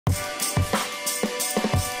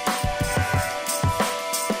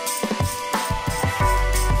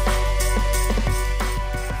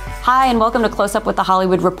Hi, and welcome to Close Up with the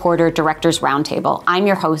Hollywood Reporter Directors Roundtable. I'm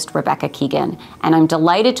your host, Rebecca Keegan, and I'm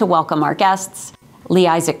delighted to welcome our guests, Lee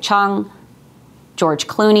Isaac Chung, George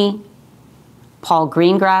Clooney, Paul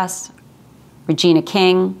Greengrass, Regina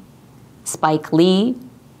King, Spike Lee,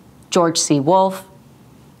 George C. Wolfe,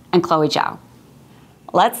 and Chloé Zhao.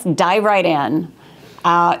 Let's dive right in.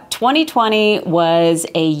 2020 was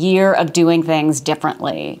a year of doing things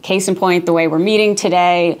differently. Case in point, the way we're meeting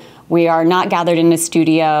today, we are not gathered in a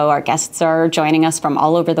studio. Our guests are joining us from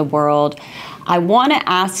all over the world. I want to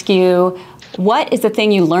ask you, what is the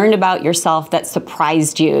thing you learned about yourself that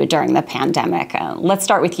surprised you during the pandemic? Let's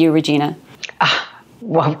start with you, Regina.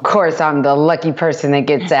 Well, of course, I'm the lucky person that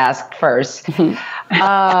gets asked first.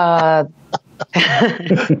 The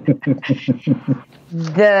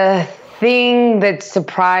thing that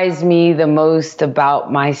surprised me the most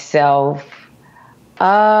about myself,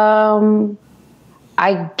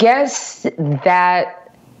 I guess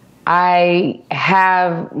that I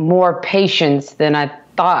have more patience than I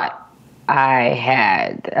thought I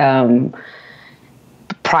had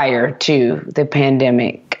prior to the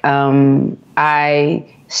pandemic. I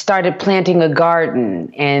started planting a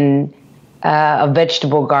garden and a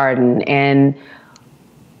vegetable garden and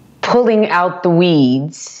pulling out the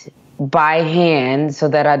weeds by hand so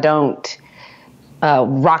that I don't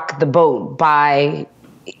rock the boat by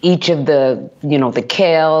each of the, the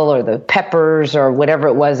kale or the peppers or whatever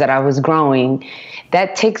it was that I was growing.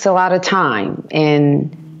 That takes a lot of time.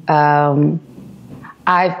 And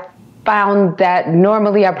I found that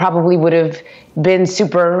normally I probably would have been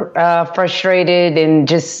super frustrated and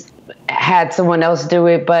just had someone else do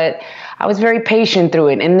it, but I was very patient through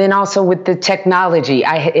it. And then also with the technology,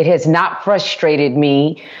 it has not frustrated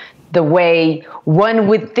me the way one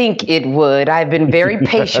would think it would. I've been very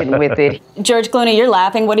patient with it. George Clooney, you're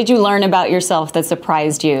laughing. What did you learn about yourself that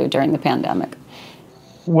surprised you during the pandemic?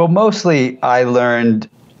 Well, mostly I learned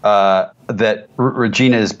that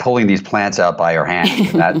Regina is pulling these plants out by her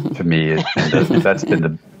hands. And that, to me, that's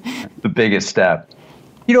been the biggest step.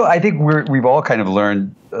 I think we've all kind of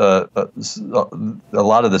learned a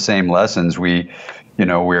lot of the same lessons.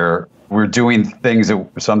 We're doing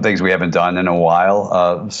some things we haven't done in a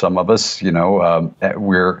while. Some of us,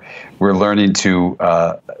 we're learning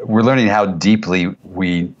how deeply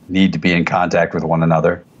we need to be in contact with one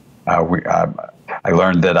another. I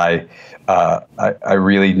learned that I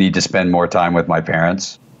really need to spend more time with my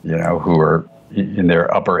parents, who are in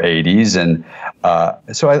their upper 80s, and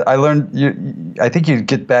so I learned. I think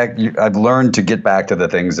I've learned to get back to the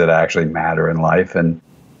things that actually matter in life, and.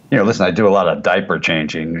 Listen, I do a lot of diaper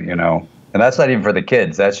changing, and that's not even for the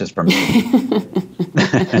kids. That's just for me.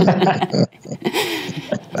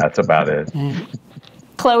 That's about it.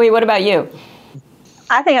 Chloé, what about you?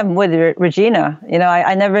 I think I'm with Regina.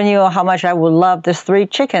 I never knew how much I would love these 3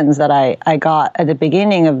 chickens that I got at the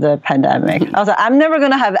beginning of the pandemic. I was like, I'm never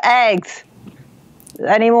going to have eggs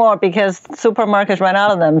anymore because supermarkets ran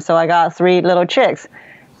out of them. So I got 3 little chicks.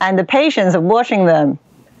 And the patience of watching them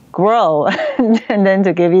grow and then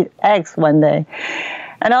to give you eggs one day.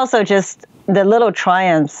 And also just the little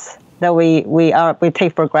triumphs that we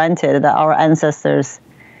take for granted that our ancestors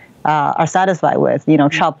are satisfied with,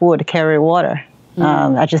 chop wood, carry water.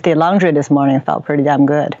 I just did laundry this morning and felt pretty damn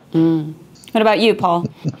good. What about you, Paul?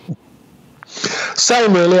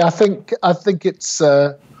 Same, really. I think it's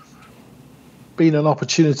been an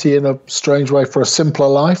opportunity in a strange way for a simpler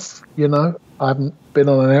life. I haven't been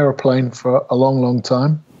on an aeroplane for a long, long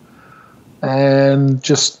time. And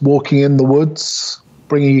just walking in the woods,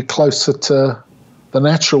 bringing you closer to the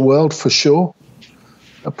natural world for sure.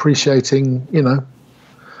 Appreciating, the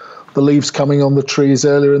leaves coming on the trees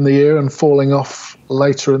earlier in the year and falling off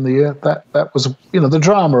later in the year. That was, the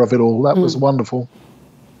drama of it all. That was wonderful.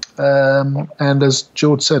 And as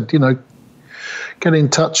George said, get in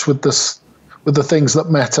touch with the things that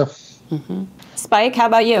matter. Mm-hmm. Spike, how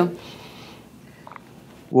about you?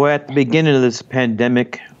 Well, at the beginning of this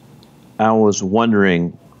pandemic, I was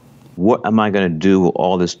wondering, what am I going to do with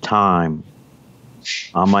all this time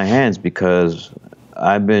on my hands? Because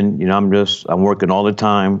I've been, I'm working all the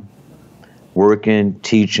time, working,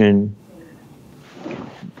 teaching,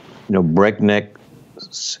 breakneck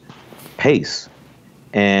pace.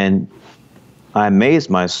 And I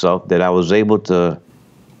amazed myself that I was able to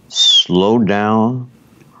slow down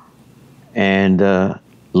and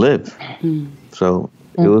live. Mm-hmm. So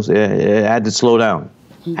it had to slow down.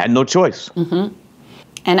 Had no choice. Mm-hmm.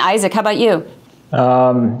 And Isaac, how about you?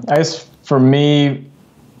 I guess for me,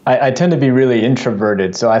 I tend to be really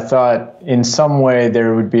introverted. So I thought in some way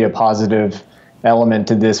there would be a positive element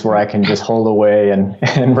to this where I can just hold away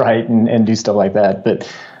and write and do stuff like that. But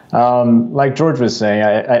Like George was saying,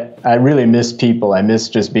 I really miss people. I miss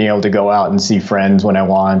just being able to go out and see friends when I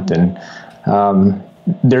want. And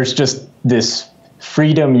there's just this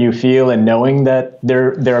freedom you feel in knowing that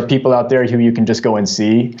there are people out there who you can just go and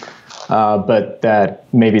see. But that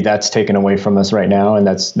maybe that's taken away from us right now, and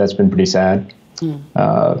that's been pretty sad.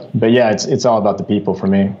 But yeah, it's all about the people for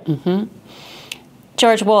me. Mm-hmm.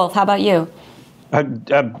 George, Wolfe, how about you?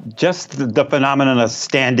 Just the phenomenon of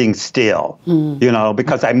standing still, you know,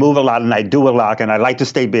 because I move a lot and I do a lot and I like to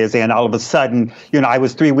stay busy. And all of a sudden, you know, I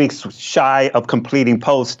was 3 weeks shy of completing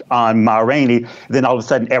post on Rainey. Then all of a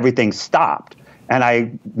sudden everything stopped. And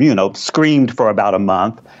I, you know, screamed for about a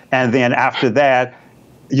month. And then after that,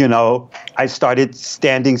 you know, I started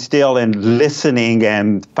standing still and listening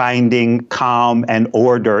and finding calm and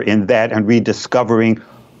order in that and rediscovering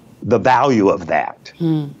the value of that.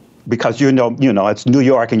 Because you know, it's New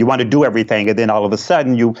York and you want to do everything, and then all of a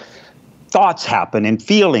sudden thoughts happen and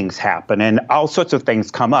feelings happen and all sorts of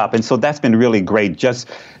things come up. And so that's been really great, just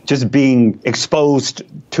being exposed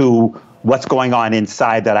to what's going on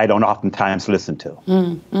inside that I don't oftentimes listen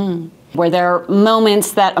to. Were there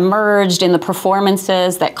moments that emerged in the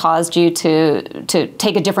performances that caused you to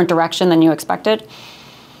take a different direction than you expected?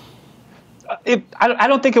 I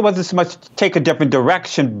don't think it was as much take a different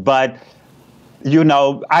direction, but you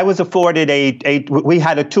know, I was afforded we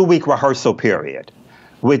had a 2-week rehearsal period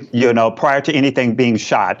with, you know, prior to anything being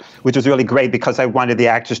shot, which was really great because I wanted the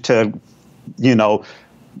actors to, you know,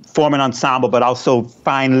 form an ensemble, but also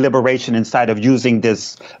find liberation inside of using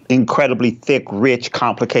this incredibly thick, rich,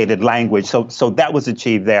 complicated language. So that was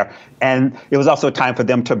achieved there. And it was also a time for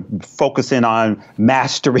them to focus in on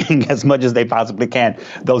mastering as much as they possibly can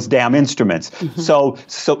those damn instruments. So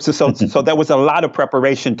there was a lot of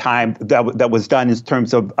preparation time that was done in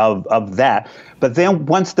terms of that. But then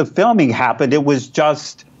once the filming happened, it was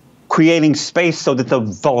just creating space so that the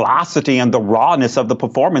velocity and the rawness of the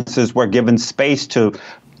performances were given space to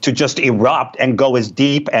just erupt and go as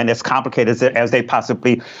deep and as complicated as they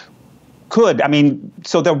possibly could. I mean,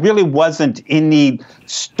 so there really wasn't any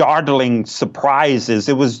startling surprises.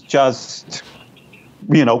 It was just,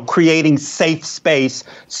 you know, creating safe space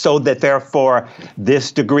so that therefore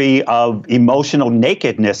this degree of emotional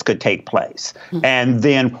nakedness could take place. And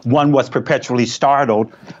then one was perpetually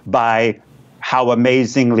startled by how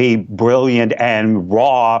amazingly brilliant and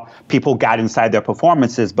raw people got inside their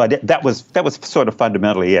performances. But that was sort of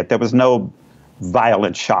fundamentally it. There was no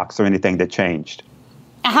violent shocks or anything that changed.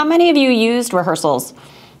 How many of you used rehearsals?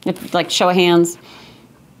 Like, show of hands.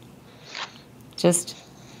 Just,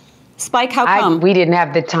 Spike, how come? We didn't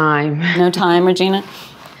have the time. No time, Regina?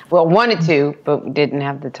 Well, wanted to, but we didn't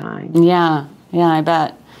have the time. Yeah, I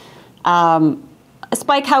bet.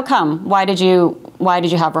 Spike, how come? Why did you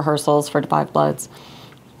have rehearsals for Five Bloods?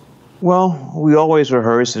 Well, we always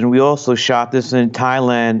rehearse, and we also shot this in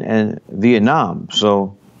Thailand and Vietnam,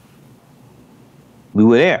 so we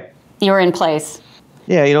were there. You were in place.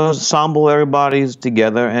 Yeah, you know, ensemble, everybody's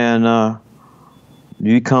together, and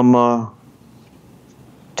you become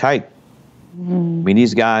tight. I mean,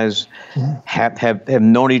 these guys have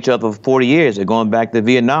known each other for 40 years. They're going back to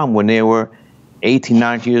Vietnam when they were 18,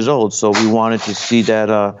 19 years old. So we wanted to see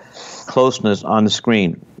that closeness on the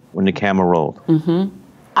screen when the camera rolled.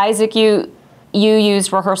 Isaac, you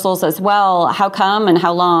used rehearsals as well. How come and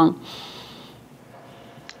how long?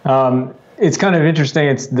 It's kind of interesting.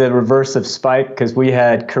 It's the reverse of Spike because we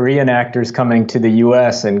had Korean actors coming to the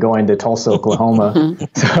U.S. and going to Tulsa, Oklahoma.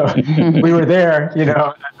 So we were there, you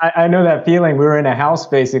know. I know that feeling. We were in a house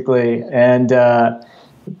basically, and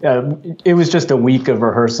it was just a week of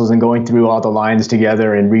rehearsals and going through all the lines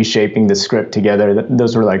together and reshaping the script together.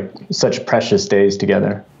 Those were like such precious days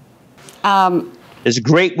together. It's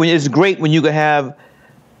great when you could have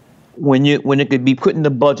when it could be put in the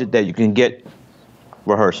budget that you can get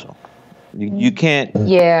rehearsal. You can't.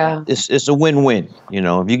 Yeah. It's a win-win. You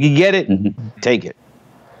know, if you can get it, take it.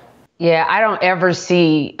 Yeah, I don't ever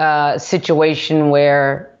see a situation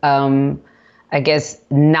where I guess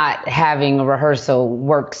not having a rehearsal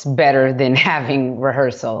works better than having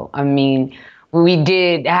rehearsal. I mean, we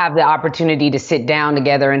did have the opportunity to sit down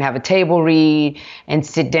together and have a table read and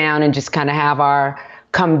sit down and just kind of have our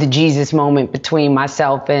come to Jesus moment between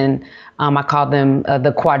myself and I call them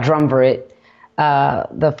the quadrumvirate,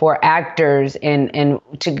 the 4 actors, and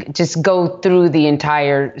to just go through the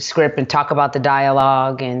entire script and talk about the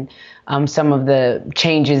dialogue and some of the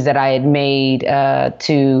changes that I had made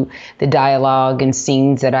to the dialogue and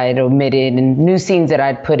scenes that I had omitted and new scenes that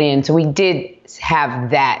I'd put in. So we did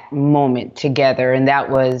have that moment together, and that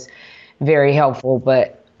was very helpful.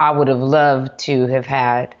 But I would have loved to have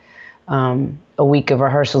had a week of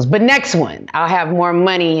rehearsals. But next one, I'll have more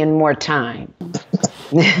money and more time.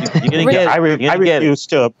 You're gonna get it. I You're gonna get it. refuse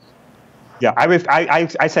to. Yeah,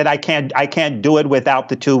 I said I can't do it without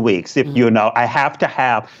the 2 weeks. If I have to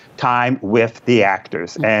have time with the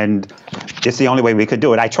actors, and it's the only way we could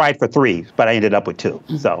do it. I tried for 3, but I ended up with 2,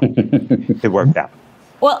 so it worked out.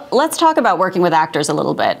 Well, let's talk about working with actors a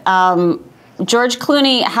little bit. George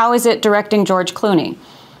Clooney, how is it directing George Clooney?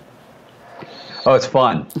 Oh, it's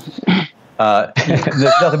fun.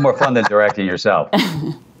 There's nothing more fun than directing yourself.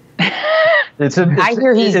 I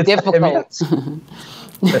hear he's difficult.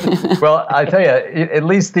 Well, I tell you, at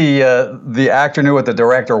least the actor knew what the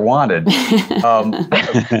director wanted.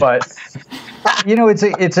 But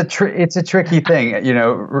it's a tricky thing.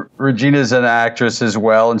 Regina's an actress as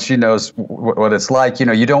well, and she knows what it's like.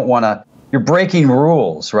 You don't want to. You're breaking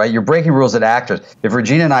rules, right? You're breaking rules as actors. If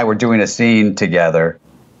Regina and I were doing a scene together,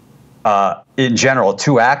 in general,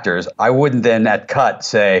 2 actors, I wouldn't then at cut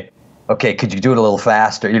say, "Okay, could you do it a little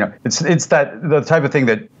faster?" It's the type of thing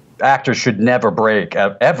that actors should never break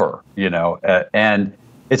ever, and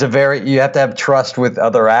you have to have trust with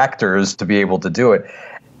other actors to be able to do it.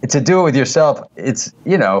 To do it with yourself,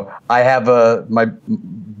 I have my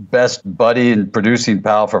best buddy and producing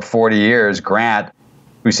pal for 40 years, Grant,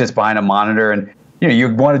 who sits behind a monitor, and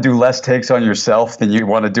you want to do less takes on yourself than you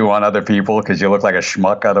want to do on other people because you look like a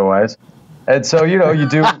schmuck otherwise. And so you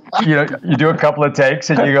do a couple of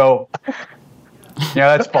takes and you go,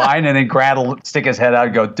 that's fine. And then Grant will stick his head out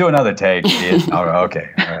and go, do another take. Oh,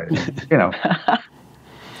 okay. All right.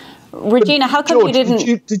 Regina, how come George, you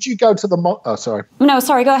didn't? Did you go to the? Oh, sorry. No,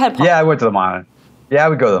 sorry. Go ahead, Paul. Yeah, I went to the monitor. Yeah, I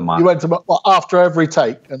would go to the monitor. You went to after every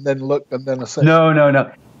take and then look and then assess. No.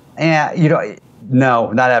 Yeah,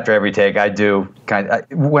 no, not after every take. I do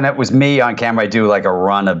when it was me on camera, I do like a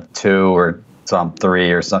run of 2 or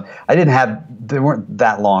 3 or something. There weren't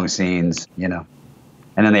that long scenes, And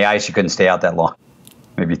in the ice, you couldn't stay out that long.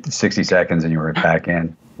 Maybe 60 seconds and you were back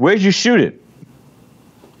in. Where'd you shoot it?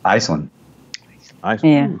 Iceland.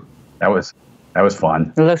 Yeah. That was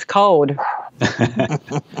fun. It looks cold.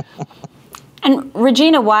 And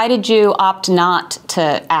Regina, why did you opt not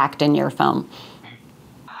to act in your film?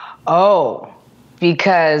 Oh,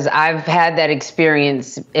 because I've had that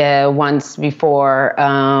experience once before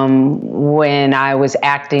when I was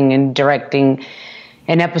acting and directing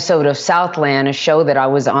an episode of Southland, a show that I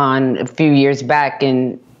was on a few years back,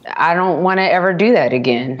 and I don't want to ever do that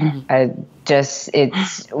again. I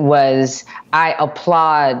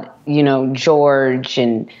applaud, George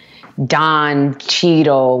and Don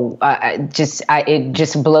Cheadle. It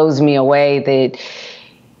just blows me away that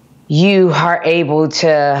you are able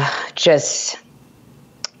to just,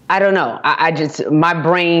 I don't know. My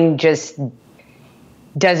brain just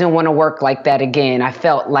doesn't want to work like that again. I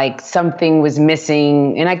felt like something was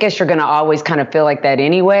missing, and I guess you're going to always kind of feel like that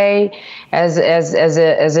anyway as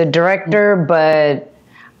a director, but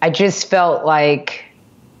I just felt like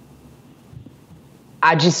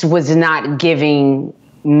I just was not giving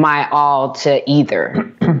my all to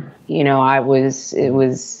either. It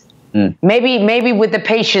was maybe with the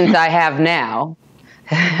patience I have now,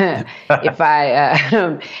 if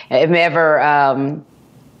I am ever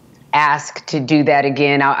asked to do that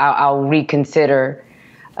again, I'll reconsider.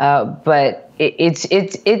 But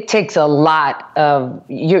it takes a lot of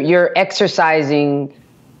you're exercising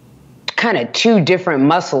kind of 2 different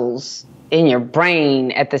muscles in your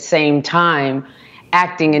brain at the same time,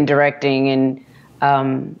 acting and directing, and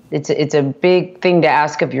it's a big thing to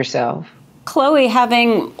ask of yourself. Chloé,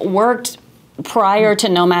 having worked prior to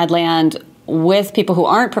Nomadland with people who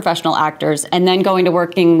aren't professional actors and then going to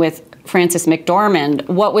working with Frances McDormand,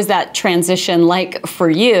 what was that transition like for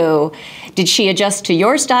you? Did she adjust to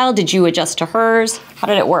your style? Did you adjust to hers? How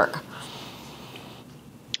did it work?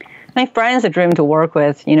 My friend's a dream to work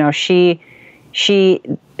with. There's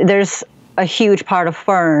a huge part of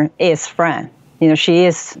Fern is Fran. She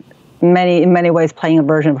is in many ways playing a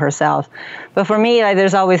version of herself. But for me,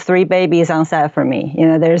 there's always 3 babies on set for me.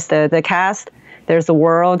 There's the cast, there's the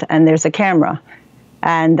world, and there's the camera.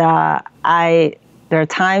 And there are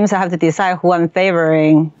times I have to decide who I'm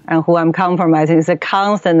favoring and who I'm compromising. It's a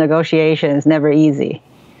constant negotiation. It's never easy.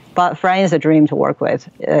 But Fran is a dream to work with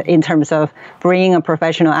in terms of bringing a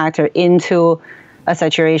professional actor into a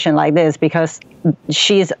situation like this, because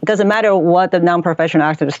doesn't matter what the non-professional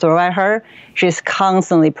actors throw at her, she's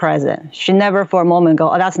constantly present. She never for a moment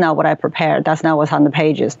go, oh, that's not what I prepared. That's not what's on the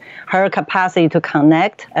pages. Her capacity to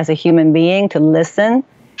connect as a human being, to listen,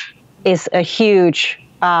 is a huge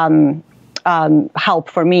help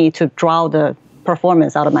for me to draw the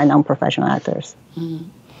performance out of my non-professional actors.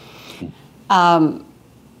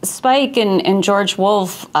 Spike and George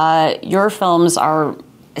Wolfe, your films are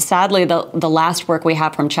sadly the last work we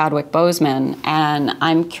have from Chadwick Boseman, and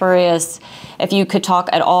I'm curious if you could talk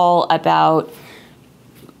at all about,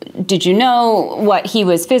 did you know what he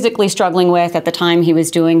was physically struggling with at the time he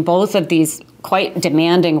was doing both of these quite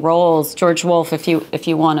demanding roles? George Wolfe, if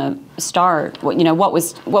you want to start, what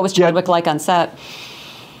was Chadwick like on set?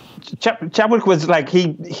 Chadwick was like,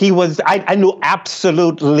 he was, I knew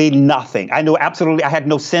absolutely nothing. I had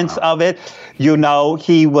no sense of it. He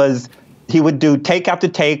would do take after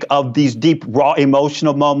take of these deep, raw,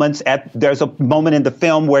 emotional moments. There's a moment in the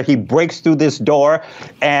film where he breaks through this door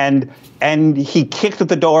and he kicked at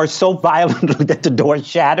the door so violently that the door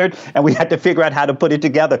shattered, and we had to figure out how to put it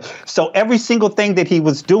together. So every single thing that he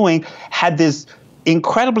was doing had this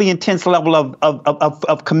incredibly intense level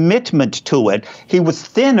of commitment to it. He was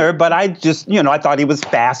thinner, but I thought he was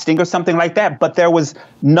fasting or something like that. But there was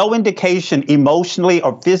no indication emotionally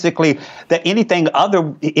or physically that anything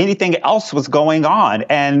else was going on.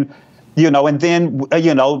 And then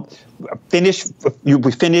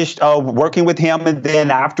we finished working with him, and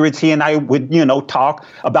then afterwards he and I would talk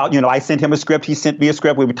about, I sent him a script, he sent me a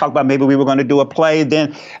script, we would talk about maybe we were going to do a play.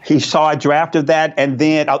 Then he saw a draft of that, and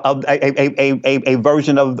then a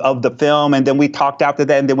version of the film, and then we talked after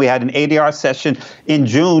that, and then we had an ADR session in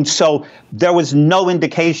June. So there was no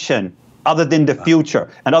indication other than the future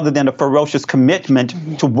and other than a ferocious commitment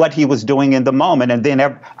to what he was doing in the moment. And then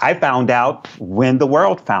I found out when the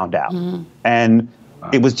world found out. Mm-hmm. And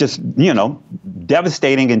it was just,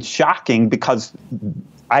 devastating and shocking because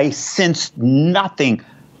I sensed nothing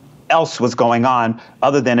else was going on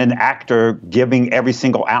other than an actor giving every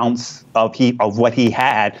single ounce of what he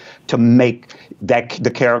had to make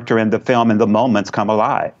the character in the film and the moments come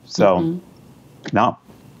alive. So, no,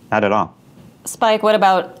 not at all. Spike, what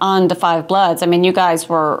about on Da 5 Bloods? I mean, you guys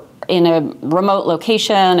were in a remote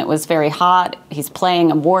location. It was very hot. He's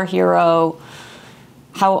playing a war hero.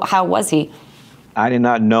 How was he? I did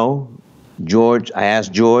not know. I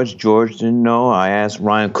asked George. George didn't know. I asked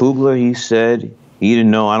Ryan Coogler. He said he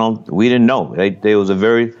didn't know. We didn't know. There was a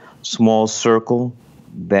very small circle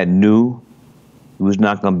that knew he was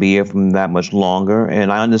not going to be here for that much longer.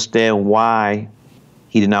 And I understand why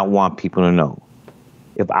he did not want people to know.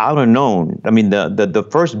 If I would have known, the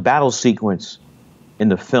first battle sequence in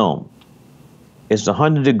the film is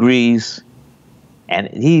 100 degrees, and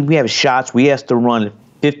we have shots where he has to run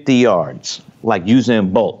 50 yards, like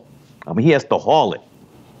Usain Bolt. He has to haul it.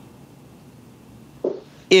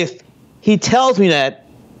 If he tells me that,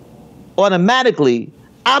 automatically,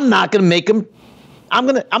 I'm not going to make him,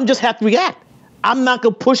 I'm just have to react. I'm not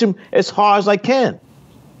going to push him as hard as I can.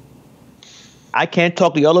 I can't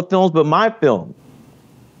talk the other films, but my film,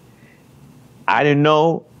 I didn't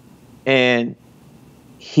know, and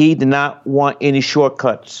he did not want any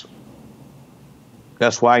shortcuts.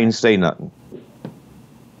 That's why he didn't say nothing.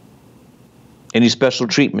 Any special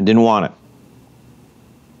treatment, didn't want it.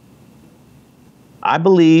 I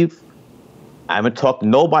believe, I haven't talked to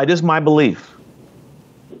nobody, this is my belief.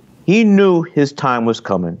 He knew his time was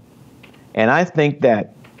coming, and I think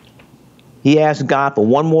that he asked God for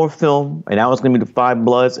one more film, and that was going to be Da 5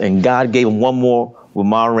 Bloods, and God gave him one more with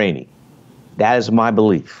Ma Rainey. That is my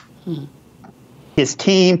belief. His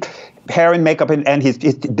team, hair and makeup, and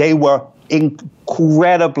they were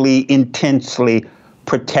incredibly, intensely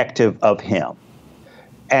protective of him.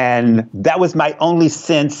 And that was my only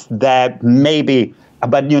sense that maybe,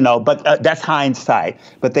 but that's hindsight.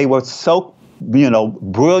 But they were so,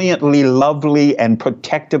 brilliantly lovely and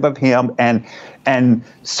protective of him, and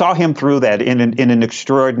saw him through that in an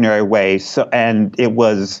extraordinary way. So, and it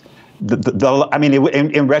was.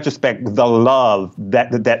 In retrospect, the love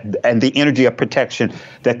that and the energy of protection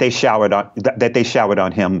that they showered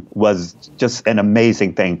on him was just an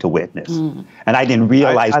amazing thing to witness. And I didn't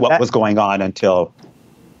realize what was going on until,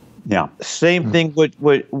 Same thing with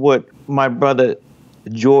what my brother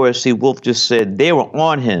George C. Wolfe just said. They were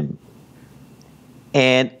on him,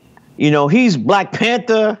 and he's Black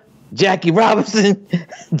Panther, Jackie Robinson,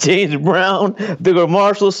 James Brown, Bigger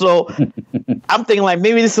Marshall. So I'm thinking like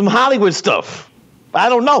maybe there's some Hollywood stuff. I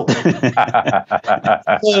don't know.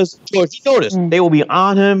 Because George, you notice they will be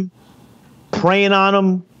on him, praying on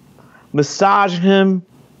him, massaging him,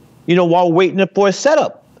 while waiting for a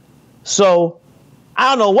setup. So I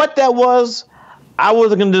don't know what that was. I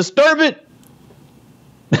wasn't going to disturb it.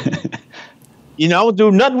 I would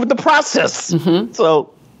do nothing with the process.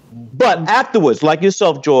 So. But afterwards, like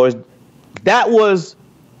yourself, George,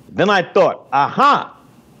 then I thought, aha.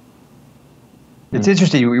 It's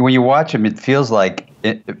interesting. When you watch him, it feels like,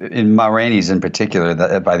 in Ma Rainey's in particular,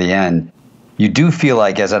 that by the end, you do feel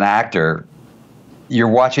like as an actor, you're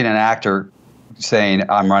watching an actor saying,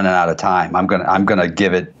 "I'm running out of time. I'm gonna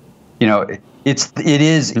give it." You know, it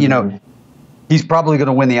is. You know, he's probably going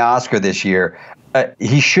to win the Oscar this year.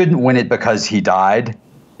 He shouldn't win it because he died.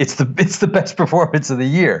 It's the best performance of the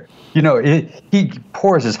year. You know, he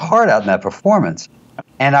pours his heart out in that performance.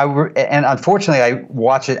 And unfortunately, I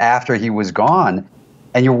watched it after he was gone,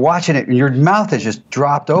 and you're watching it, and your mouth is just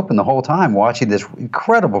dropped open the whole time watching this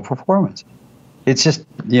incredible performance. It's just,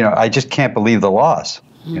 you know, I just can't believe the loss.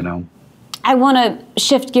 You know. I want to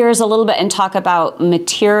shift gears a little bit and talk about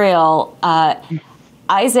material.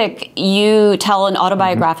 Isaac, you tell an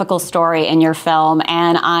autobiographical story in your film,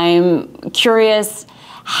 and I'm curious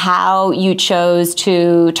how you chose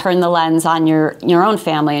to turn the lens on your own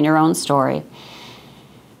family and your own story.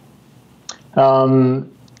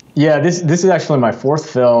 Yeah, this is actually my fourth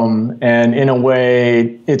film, and in a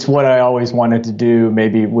way, it's what I always wanted to do,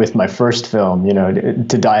 maybe with my first film, you know,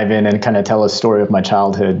 to dive in and kind of tell a story of my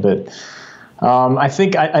childhood. But I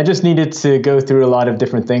think I just needed to go through a lot of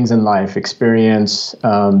different things in life, experience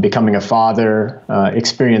becoming a father,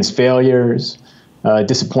 experience failures,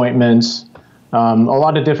 disappointments, a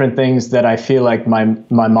lot of different things that I feel like my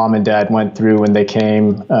mom and dad went through when they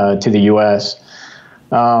came to the U.S.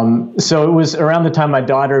 So it was around the time my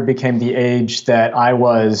daughter became the age that I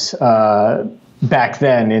was back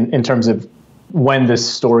then in terms of when this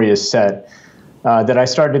story is set, that I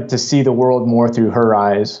started to see the world more through her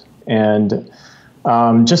eyes. And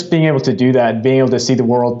just being able to do that, being able to see the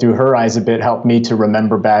world through her eyes a bit helped me to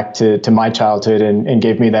remember back to my childhood and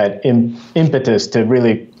gave me that impetus to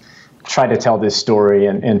really try to tell this story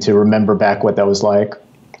and to remember back what that was like.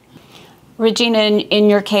 Regina, in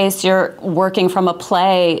your case, you're working from a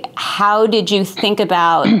play. How did you think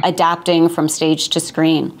about adapting from stage to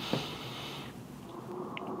screen?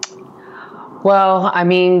 Well, I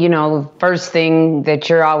mean, you know, first thing that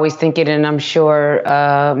you're always thinking, and I'm sure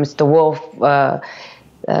Mr. Wolfe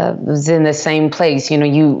was in the same place. You know,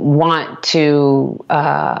 you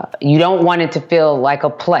don't want it to feel like a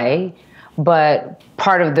play, but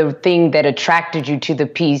part of the thing that attracted you to the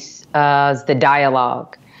piece is the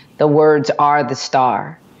dialogue. The words are the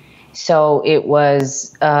star. So it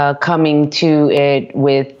was coming to it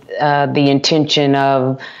with the intention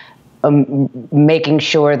of making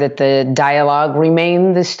sure that the dialogue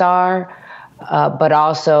remained the star, but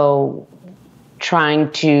also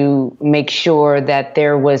trying to make sure that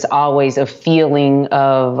there was always a feeling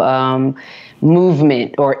of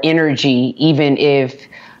movement or energy, even if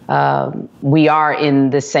we are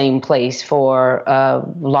in the same place for a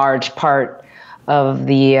large part of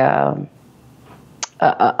the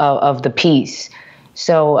piece.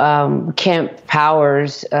 So Kemp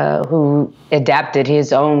Powers, who adapted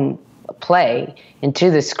his own play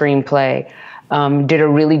into the screenplay, did a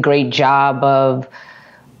really great job of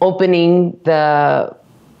opening the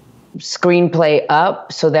screenplay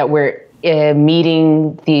up so that we're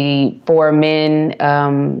meeting the four men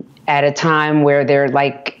at a time where they're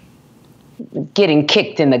like getting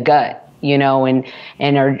kicked in the gut, you know, and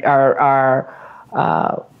are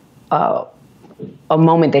a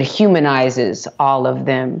moment that humanizes all of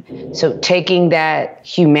them. So taking that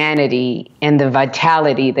humanity and the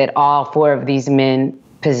vitality that all four of these men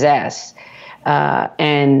possess,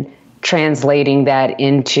 and translating that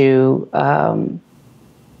into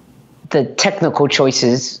the technical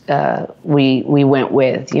choices we went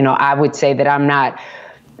with. You know, I would say that I'm not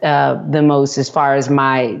the most, as far as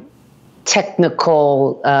my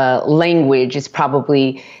technical language is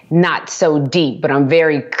probably not so deep, but I'm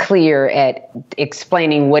very clear at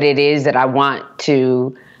explaining what it is that I want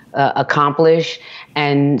to accomplish.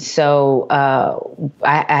 And so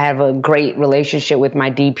I have a great relationship with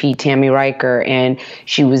my DP, Tammy Riker, and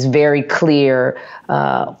she was very clear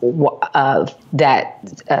that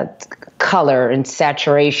color and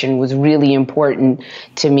saturation was really important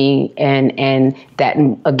to me, and that,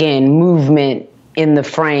 again, movement in the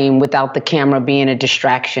frame without the camera being a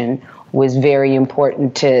distraction was very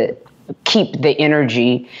important to keep the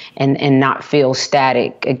energy and not feel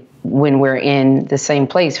static when we're in the same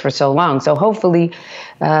place for so long. So hopefully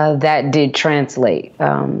that did translate.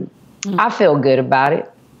 I feel good about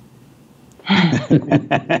it.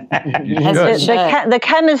 The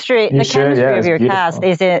chemistry of your cast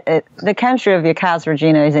the chemistry of your cast,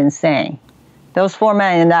 Regina, is insane. Those four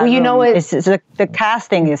men in that room, you know, the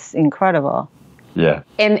casting is incredible. Yeah.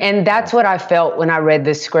 And that's what I felt when I read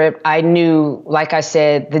the script. I knew, like I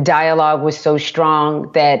said, the dialogue was so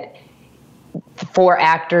strong that 4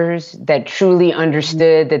 actors that truly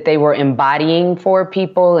understood that they were embodying 4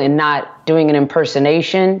 people and not doing an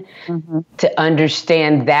impersonation, to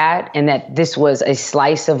understand that, and that this was a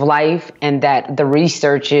slice of life, and that the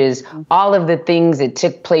research is all of the things that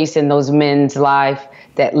took place in those men's life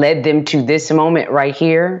that led them to this moment right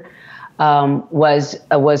here,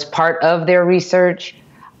 was part of their research,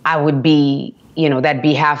 I would be, that'd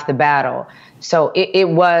be half the battle. So it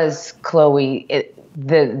was, Chloe,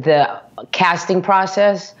 the casting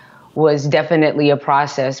process was definitely a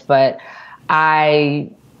process, but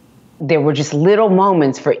there were just little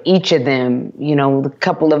moments for each of them. A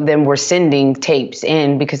couple of them were sending tapes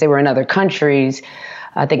in because they were in other countries.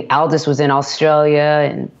 I think Aldous was in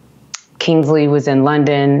Australia and Kingsley was in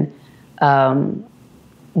London.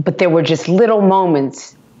 But there were just little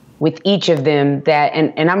moments with each of them that,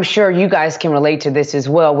 and I'm sure you guys can relate to this as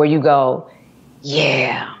well, where you go,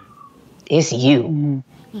 yeah, it's you.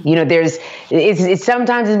 It's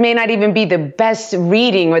sometimes it may not even be the best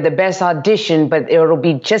reading or the best audition, but it'll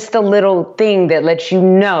be just a little thing that lets you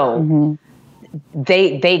know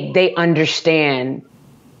they understand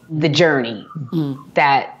the journey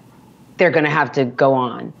that they're going to have to go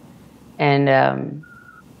on. And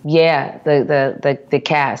the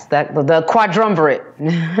cast, the quadrumvirate.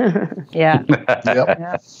 Yeah.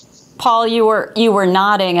 Yep. Paul, you were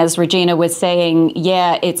nodding as Regina was saying,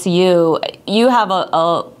 yeah, it's you. You have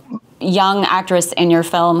a young actress in your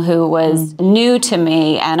film who was new to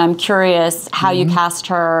me, and I'm curious how you cast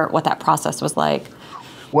her, what that process was like.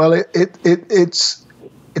 Well, it's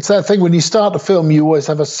that thing when you start the film, you always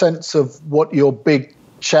have a sense of what your big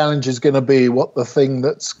challenge is going to be, what the thing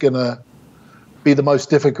that's going to be the most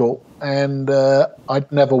difficult. And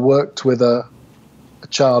I'd never worked with a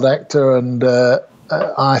child actor, and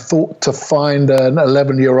I thought to find an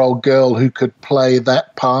 11-year-old girl who could play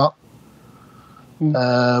that part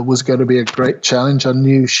was going to be a great challenge. I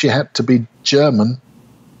knew she had to be German.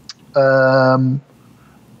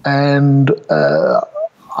 And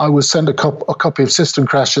I was sent a copy of System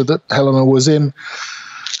Crasher that Helena was in,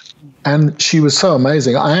 and she was so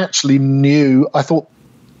amazing. I thought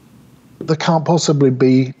there can't possibly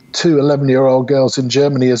be 2 11-year-old girls in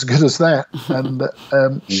Germany as good as that.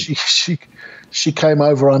 And she came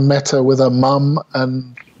over, I met her with her mum,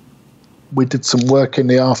 and we did some work in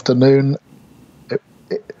the afternoon.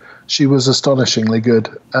 She was astonishingly good.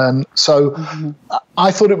 And so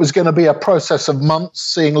I thought it was going to be a process of months,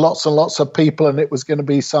 seeing lots and lots of people, and it was going to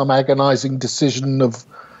be some agonizing decision of,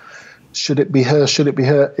 should it be her, should it be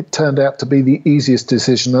her? It turned out to be the easiest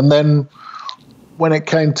decision. And then when it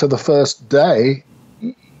came to the first day,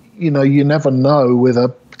 you never know,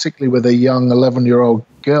 particularly with a young 11-year-old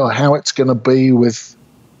girl, how it's going to be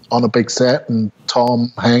on a big set, and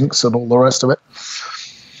Tom Hanks and all the rest of it.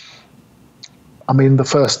 I mean, the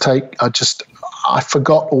first take, I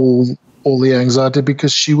forgot all the anxiety,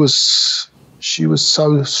 because she was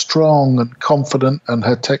so strong and confident, and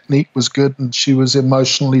her technique was good, and she was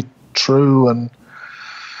emotionally true, and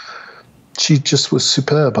she just was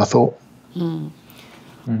superb, I thought.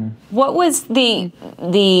 What was the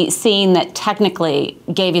scene that technically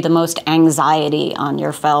gave you the most anxiety on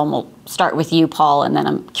your film? We'll start with you, Paul, and then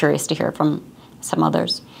I'm curious to hear from some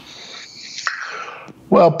others.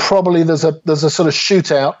 Well, probably there's a sort of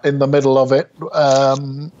shootout in the middle of it,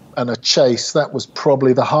 and a chase. That was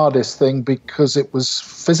probably the hardest thing, because it was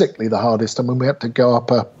physically the hardest. I mean, we had to go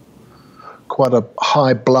up quite a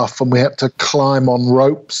high bluff, and we had to climb on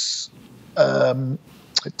ropes.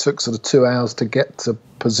 It took sort of 2 hours to get to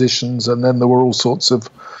positions, and then there were all sorts of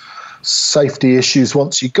safety issues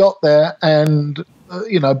once you got there, and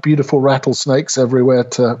beautiful rattlesnakes everywhere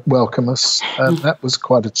to welcome us, and that was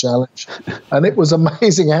quite a challenge. And it was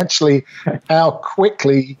amazing, actually, how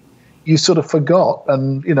quickly you sort of forgot,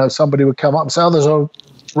 and somebody would come up and say, "Oh, there's a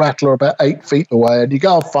rattler about 8 feet away," and you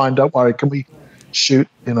go, "Oh, fine, don't worry, can we shoot?"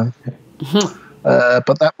 But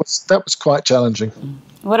that was quite challenging.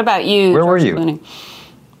 What about you? Where were George you? Clooney?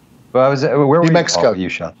 Well, where were New Mexico. You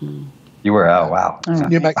shot. You were, oh, wow.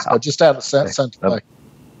 New Mexico, just out of Santa Fe.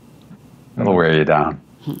 That'll wear you down.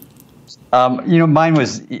 Mine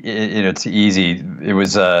was, it's easy. It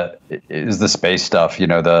was the space stuff,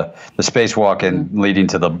 the spacewalk and leading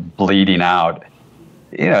to the bleeding out.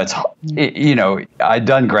 I'd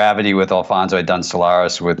done Gravity with Alfonso, I'd done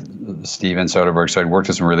Solaris with Steven Soderbergh, so I'd worked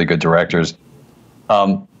with some really good directors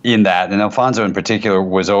in that. And Alfonso in particular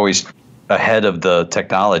was always ahead of the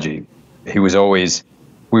technology.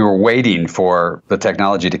 We were waiting for the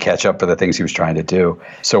technology to catch up for the things he was trying to do.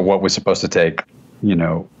 So what was supposed to take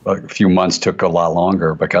a few months took a lot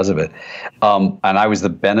longer because of it. And I was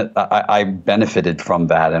I benefited from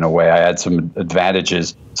that in a way. I had some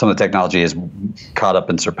advantages. Some of the technology has caught up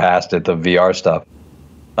and surpassed it, the VR stuff.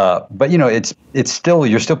 But it's still,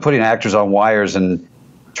 you're still putting actors on wires and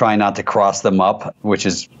trying not to cross them up, which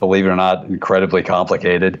is, believe it or not, incredibly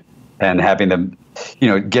complicated. And having them,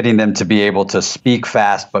 getting them to be able to speak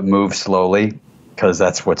fast but move slowly, because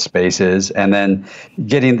that's what space is. And then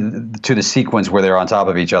getting to the sequence where they're on top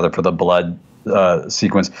of each other for the blood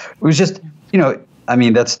sequence. It was just,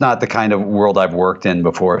 that's not the kind of world I've worked in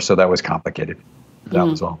before. So that was complicated. That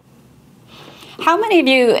was all. How many of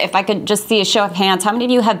you, if I could just see a show of hands, how many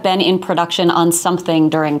of you have been in production on something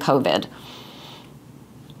during COVID?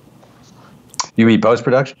 You mean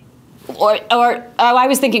post-production? I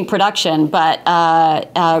was thinking production, but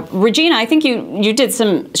Regina, I think you did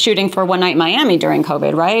some shooting for One Night in Miami during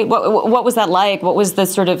COVID, right? What was that like? What was the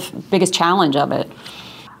sort of biggest challenge of it?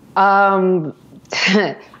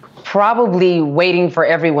 Probably waiting for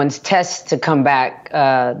everyone's tests to come back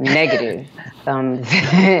negative.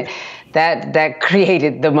 That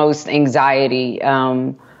created the most anxiety.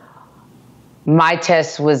 My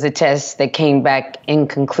test was a test that came back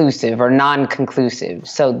inconclusive or non-conclusive.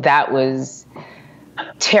 So that was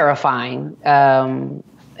terrifying. And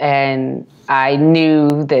I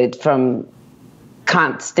knew that from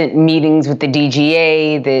constant meetings with the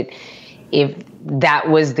DGA that if that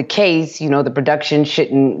was the case, the production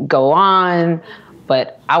shouldn't go on.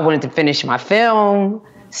 But I wanted to finish my film.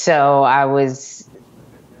 So I was,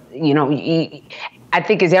 I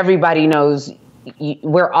think as everybody knows,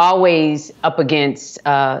 we're always up against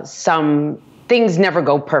some things never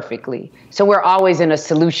go perfectly. So we're always in a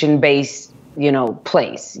solution-based,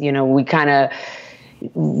 place. We kind of,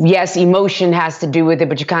 yes, emotion has to do with it,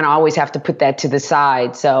 but you kind of always have to put that to the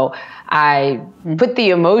side. So I put the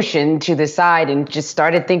emotion to the side and just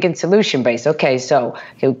started thinking solution-based. Okay, so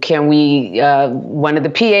can we, one of the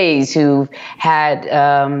PAs who had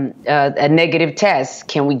a negative test,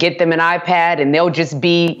 can we get them an iPad and they'll just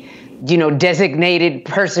be designated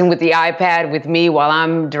person with the iPad with me while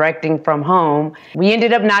I'm directing from home. We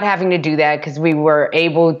ended up not having to do that because we were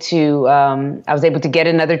able to, I was able to get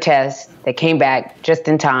another test that came back just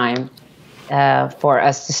in time for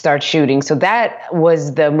us to start shooting. So that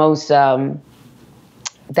was the most,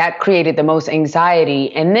 that created the most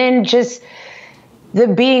anxiety. And then just the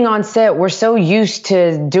being on set, we're so used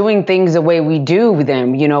to doing things the way we do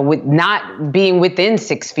them, with not being within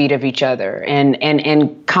 6 feet of each other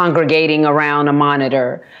and congregating around a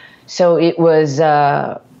monitor. So it was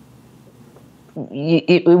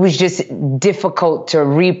just difficult to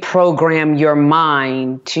reprogram your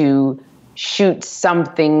mind to shoot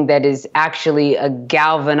something that is actually a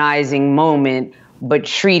galvanizing moment, but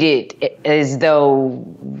treat it as though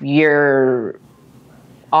you're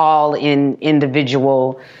all in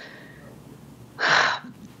individual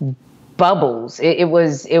bubbles. It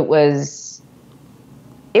was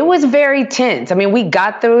very tense. I mean, we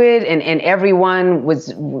got through it and everyone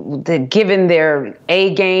was given their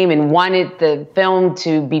A game and wanted the film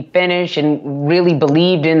to be finished and really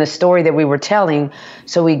believed in the story that we were telling.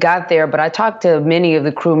 So we got there, but I talked to many of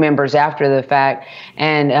the crew members after the fact,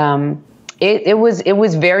 and it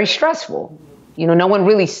was very stressful. No one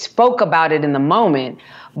really spoke about it in the moment,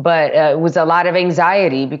 but it was a lot of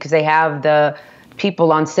anxiety because they have the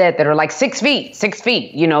people on set that are like 6 feet, as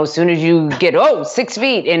soon as you get, 6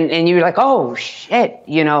 feet, and you're like, oh, shit,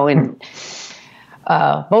 and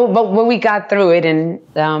but we got through it, and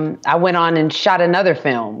I went on and shot another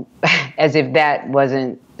film as if that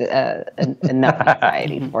wasn't enough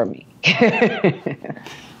anxiety for me.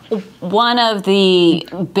 One of the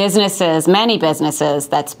many businesses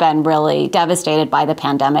that's been really devastated by the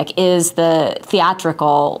pandemic is the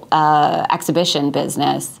theatrical exhibition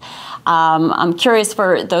business. I'm curious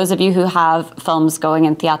for those of you who have films going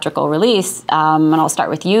in theatrical release, and I'll start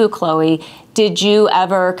with you, Chloé. Did you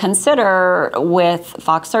ever consider with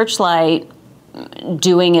Fox Searchlight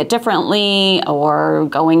doing it differently or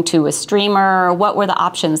going to a streamer? What were the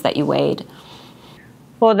options that you weighed?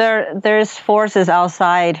 Well, there's forces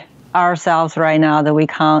outside ourselves right now that we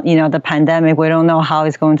can't, the pandemic, we don't know how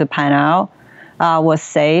it's going to pan out, was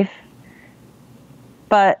safe.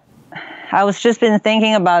 But I was just been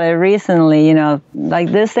thinking about it recently,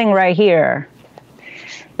 like this thing right here.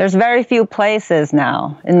 There's very few places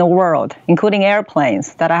now in the world, including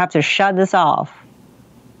airplanes, that I have to shut this off,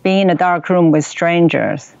 be in a dark room with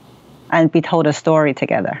strangers, and be told a story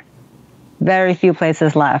together. Very few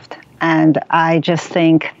places left. And I just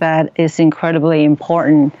think that it's incredibly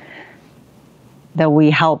important that we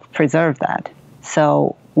help preserve that.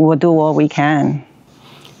 So we'll do what we can.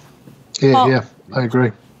 Yeah, I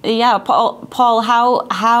agree. Yeah, Paul,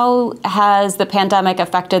 how has the pandemic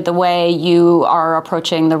affected the way you are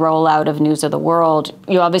approaching the rollout of News of the World?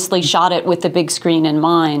 You obviously shot it with the big screen in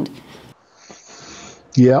mind.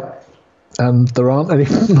 Yep, and there aren't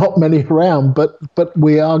not many around, but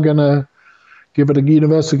we are going to give it a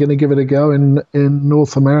Universal, going to give it a go in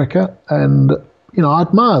North America, and I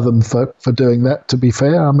admire them for doing that. To be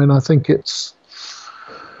fair, I mean, I think it's.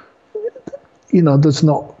 There's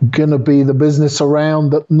not going to be the business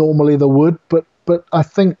around that normally there would, but I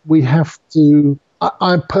think we have to.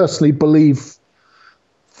 I personally believe,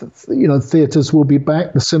 theatres will be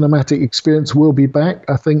back. The cinematic experience will be back.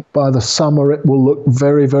 I think by the summer it will look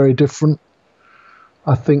very, very different.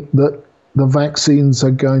 I think that the vaccines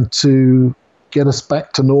are going to get us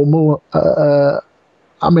back to normal.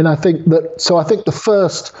 I think the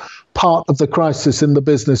first part of the crisis in the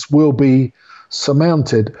business will be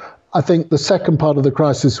surmounted. I think the second part of the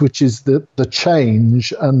crisis, which is the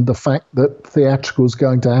change and the fact that theatrical is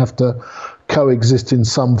going to have to coexist in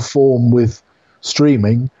some form with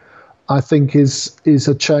streaming, I think is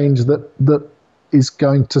a change that is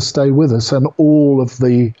going to stay with us. And all of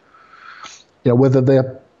the, whether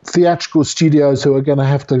they're theatrical studios who are going to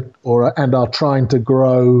have to and are trying to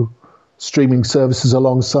grow streaming services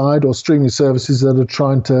alongside, or streaming services that are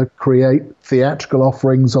trying to create theatrical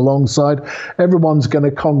offerings alongside, everyone's going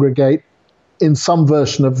to congregate in some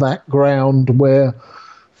version of that ground where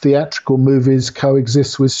theatrical movies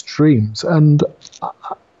coexist with streams. And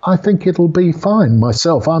I think it'll be fine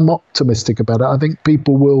myself. I'm optimistic about it. I think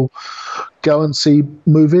people will go and see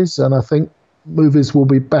movies, and I think movies will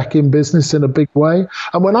be back in business in a big way.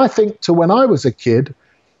 And when I think to when I was a kid,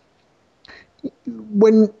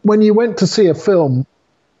 when you went to see a film,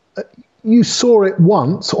 you saw it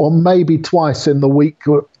once or maybe twice in the week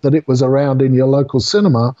that it was around in your local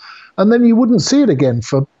cinema, and then you wouldn't see it again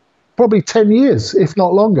for probably 10 years, if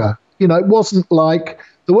not longer. It wasn't like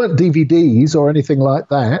there weren't DVDs or anything like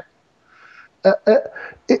that.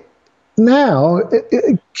 Now,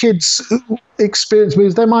 kids who experience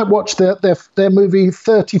movies, they might watch their movie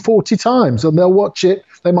 30, 40 times, and they'll watch it.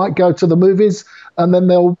 They might go to the movies, and then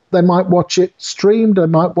they might watch it streamed. They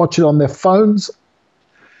might watch it on their phones.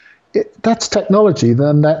 That's technology.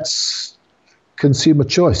 Then that's consumer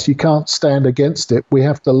choice. You can't stand against it. We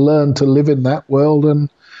have to learn to live in that world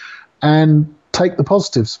and take the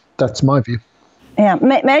positives. That's my view. Yeah.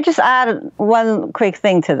 May I just add one quick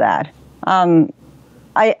thing to that?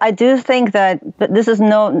 I do think that this is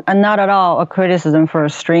not at all a criticism for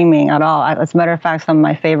streaming at all. As a matter of fact, some of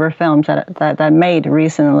my favorite films that made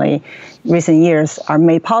recent years are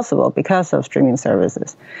made possible because of streaming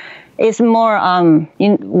services. It's more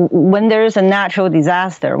when there's a natural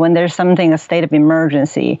disaster, when there's a state of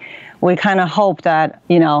emergency, we kind of hope that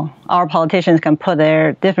our politicians can put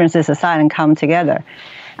their differences aside and come together.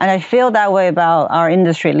 And I feel that way about our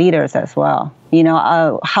industry leaders as well.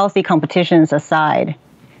 Healthy competitions aside,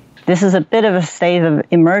 this is a bit of a state of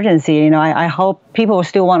emergency. I hope people will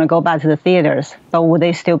still want to go back to the theaters, but will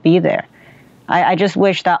they still be there? I just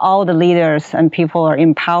wish that all the leaders and people are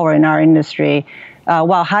in power in our industry,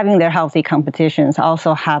 while having their healthy competitions,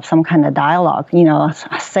 also have some kind of dialogue,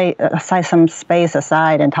 set some space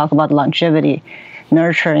aside and talk about longevity,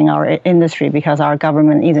 nurturing our industry, because our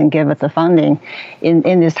government isn't give us the funding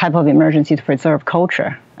in this type of emergency to preserve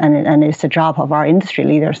culture. And it's the job of our industry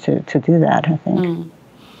leaders to do that, I think. Mm.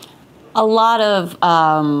 A lot of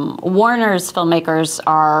Warner's filmmakers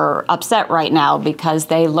are upset right now because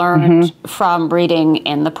they learned from reading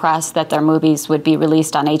in the press that their movies would be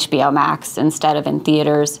released on HBO Max instead of in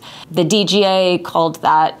theaters. The DGA called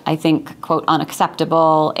that, I think, quote,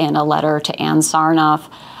 unacceptable in a letter to Ann Sarnoff.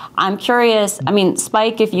 I'm curious,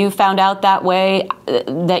 Spike, if you found out that way,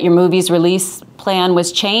 that your movie's release plan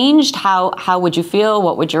was changed, how would you feel?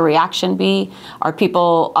 What would your reaction be? Are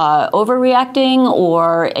people overreacting,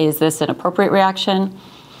 or is this an appropriate reaction?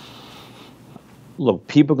 Look,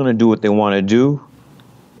 people are going to do what they want to do,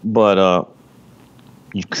 but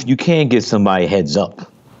you can't give somebody a heads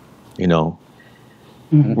up,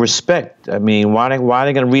 Respect. Why are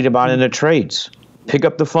they going to read about it in the trades? Pick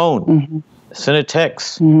up the phone. Send a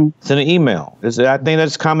text, send an email. I think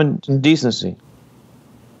that's common decency.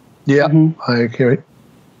 Yeah, I agree.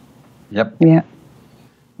 Yep. Yeah.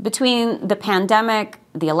 Between the pandemic,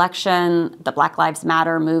 the election, the Black Lives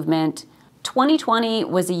Matter movement, 2020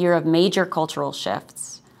 was a year of major cultural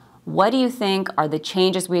shifts. What do you think are the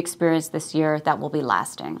changes we experienced this year that will be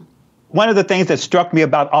lasting? One of the things that struck me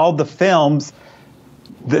about all the films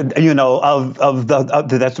that's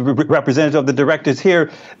representative of the directors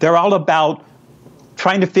here, they're all about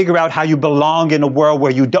trying to figure out how you belong in a world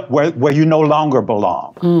where you no longer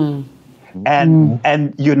belong.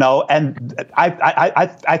 And you know, and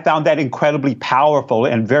I found that incredibly powerful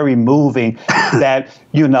and very moving. That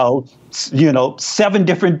you know, 7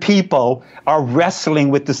 different people are wrestling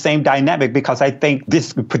with the same dynamic, because I think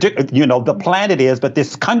this particular, you know, the planet is, but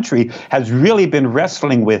this country has really been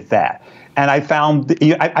wrestling with that. And I found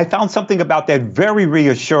something about that very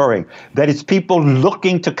reassuring, that it's people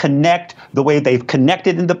looking to connect the way they've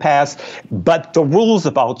connected in the past, but the rules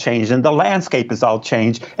have all changed and the landscape has all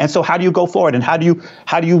changed. And so how do you go forward, and how do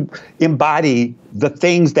you embody the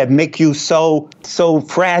things that make you so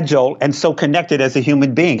fragile and so connected as a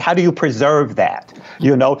human being? How do you preserve that?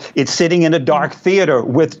 You know, it's sitting in a dark theater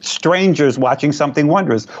with strangers watching something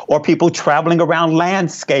wondrous, or people traveling around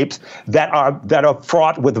landscapes that are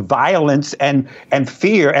fraught with violence and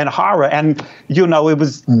fear and horror. And, you know, it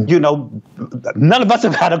was, you know, none of us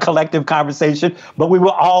have had a collective conversation, but we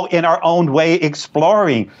were all in our own way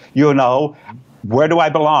exploring, you know, where do I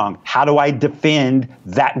belong? How do I defend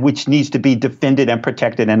that which needs to be defended and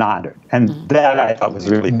protected and honored? And that I thought was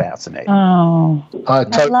really fascinating. Oh, I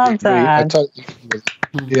totally love agree. that. I totally agree.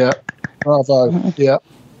 Yeah. Bravo. Yeah.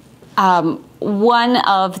 One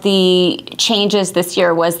of the changes this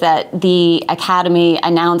year was that the Academy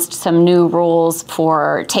announced some new rules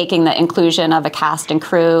for taking the inclusion of a cast and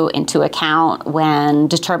crew into account when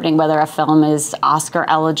determining whether a film is Oscar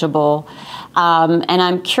eligible. And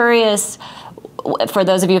I'm curious, for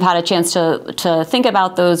those of you who've had a chance to think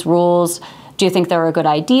about those rules, do you think they're a good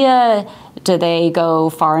idea? Do they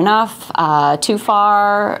go far enough? Too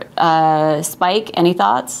far? Spike, any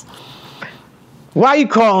thoughts? Why are you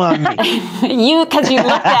calling on me? Because you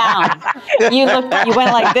looked down. You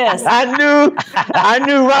went like this. I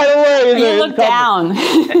knew right away. You looked down.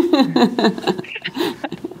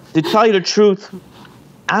 To tell you the truth,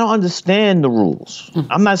 I don't understand the rules.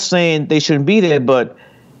 I'm not saying they shouldn't be there, but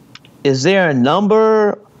is there a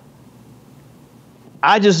number?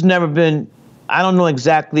 I don't know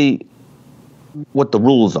exactly what the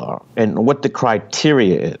rules are and what the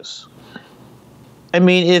criteria is. I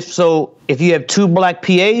mean, if you have 2 black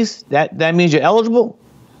PAs, that means you're eligible?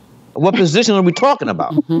 What position are we talking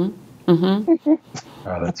about? Oh,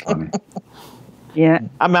 that's funny. Yeah.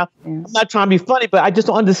 I'm not trying to be funny, but I just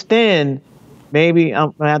don't understand. Maybe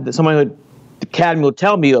somebody with the Academy will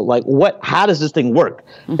tell me, like, how does this thing work?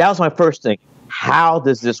 That was my first thing. How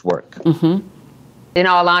does this work? In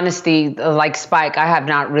all honesty, like Spike, I have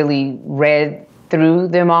not really read through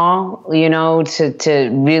them all, you know, to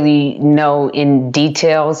really know in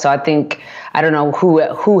detail. So I don't know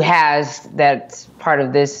who has that's part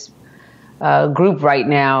of this group right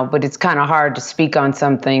now, but it's kind of hard to speak on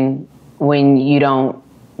something when you don't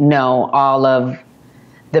know all of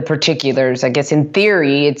the particulars. I guess in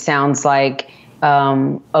theory, it sounds like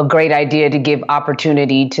a great idea to give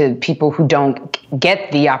opportunity to people who don't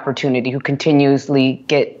get the opportunity, who continuously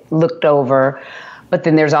get looked over. But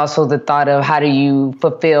then there's also the thought of how do you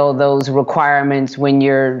fulfill those requirements when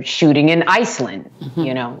you're shooting in Iceland,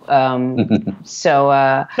 you know? So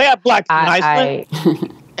they have blacks in Iceland.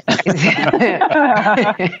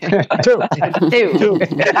 Two.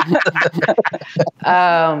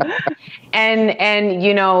 And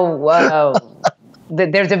you know,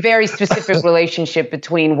 there's a very specific relationship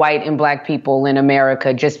between white and black people in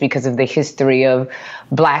America just because of the history of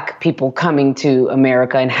black people coming to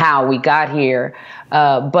America and how we got here.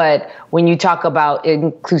 But when you talk about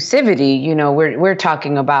inclusivity, you know, we're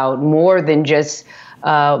talking about more than just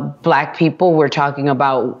black people. We're talking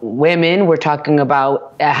about women. We're talking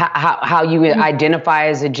about how you identify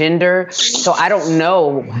as a gender. So I don't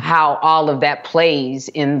know how all of that plays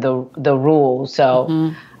in the rules.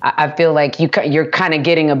 So I feel like you're kind of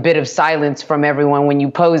getting a bit of silence from everyone when you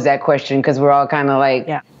pose that question, because we're all kind of like,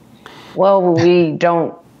 well, we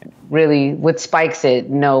don't really, what Spike said,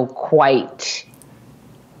 know quite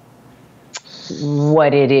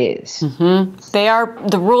what it is. They are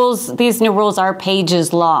the rules. These new rules are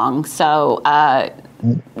pages long, so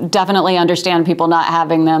definitely understand people not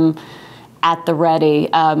having them at the ready.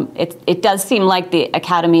 It does seem like the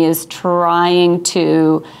Academy is trying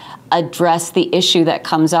to address the issue that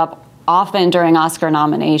comes up often during Oscar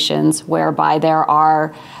nominations, whereby there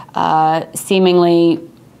are seemingly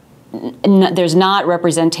there's not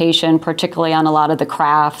representation, particularly on a lot of the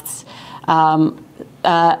crafts.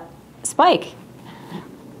 Spike.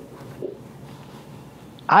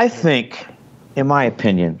 I think, in my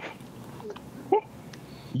opinion,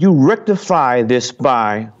 you rectify this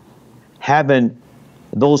by having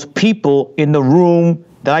those people in the room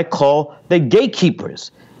that I call the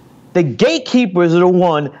gatekeepers. The gatekeepers are the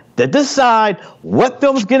one that decide what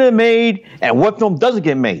films get made and what film doesn't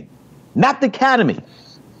get made, not the Academy.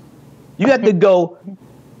 You have to go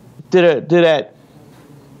to that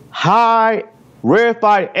high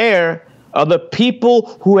rarefied air are the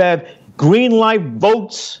people who have green light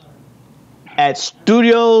votes at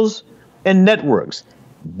studios and networks.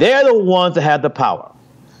 They're the ones that have the power.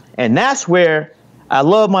 And that's where I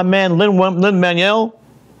love my man Lin-Manuel.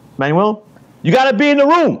 Manuel, you got to be in the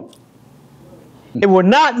room. If we're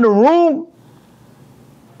not in the room,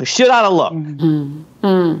 we're shit out of luck.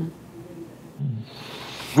 Mm-hmm.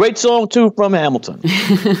 Great song, too, from Hamilton.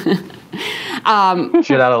 Shit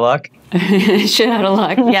out of luck? Shit out of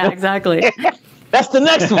luck. Yeah, exactly. That's the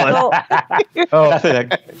next one. Oh,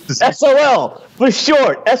 SOL for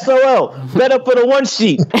short. SOL. Better for the one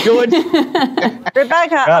sheet. George.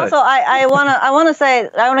 Rebecca, also I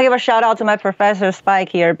wanna give a shout out to my professor Spike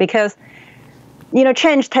here, because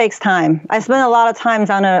change takes time. I spent a lot of times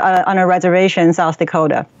on a reservation in South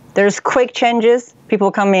Dakota. There's quick changes.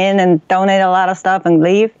 People come in and donate a lot of stuff and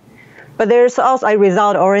leave. But there's also a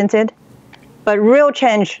result oriented. But real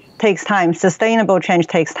change takes time. Sustainable change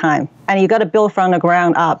takes time. And you got to build from the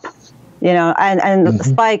ground up, and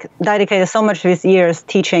Spike dedicated so much of his years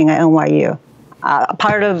teaching at NYU.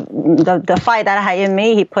 Part of the fight that I had in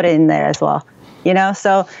me, he put it in there as well.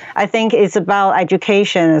 So I think it's about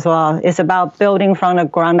education as well. It's about building from the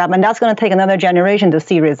ground up. And that's going to take another generation to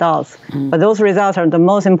see results. But those results are the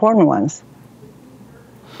most important ones.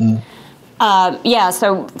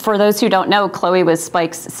 So for those who don't know, Chloé was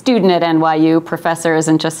Spike's student at NYU. Professor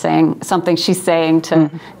isn't just saying something she's saying to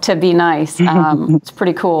be nice. It's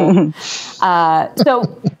pretty cool. So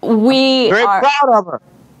we Very are proud of her.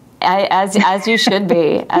 As you should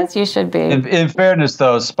be. As you should be. In fairness,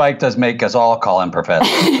 though, Spike does make us all call him Professor.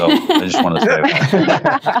 So I just want to say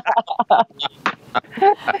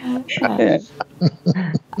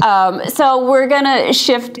that. So we're going to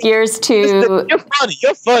shift gears to...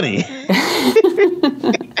 You're funny.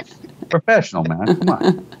 Professional, man. Come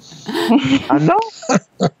on. I know.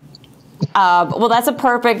 Well, that's a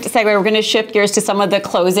perfect segue. We're going to shift gears to some of the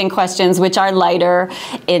closing questions, which are lighter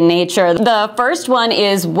in nature. The first one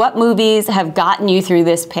is, what movies have gotten you through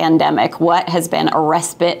this pandemic? What has been a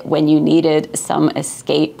respite when you needed some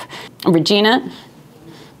escape? Regina,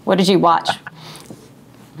 what did you watch?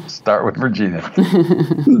 Start with Regina.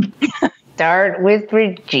 Start with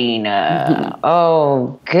Regina.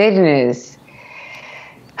 Oh, goodness.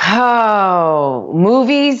 Oh,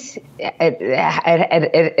 movies?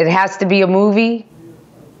 It has to be a movie?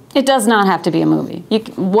 It does not have to be a movie.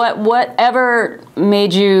 Whatever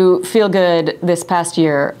made you feel good this past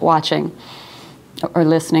year watching or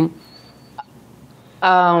listening?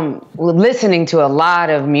 Listening to a lot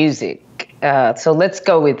of music. So let's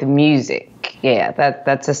go with music. Yeah,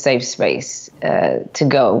 that's a safe space to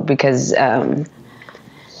go, because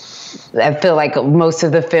I feel like most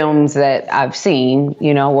of the films that I've seen,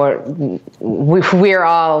 we're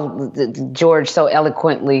all, George so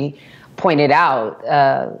eloquently pointed out,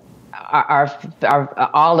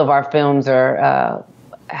 all of our films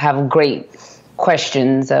have great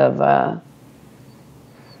questions of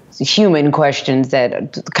human questions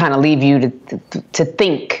that kind of leave you to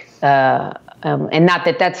think. And not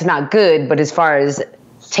that that's not good, but as far as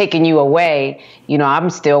taking you away,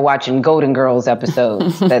 I'm still watching Golden Girls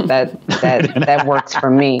episodes. That works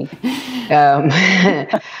for me.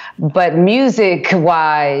 But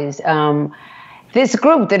music-wise, this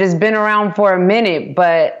group that has been around for a minute,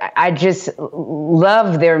 but I just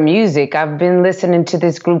love their music. I've been listening to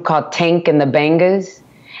this group called Tank and the Bangas,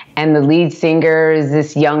 and the lead singer is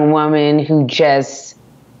this young woman who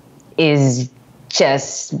is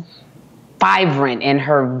vibrant, and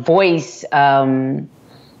her voice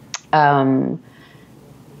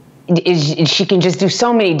she can just do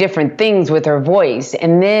so many different things with her voice.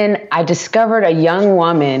 And then I discovered a young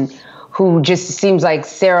woman who just seems like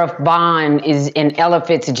Sarah Vaughan and Ella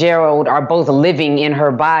Fitzgerald are both living in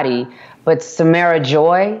her body, but Samara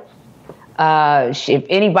Joy. If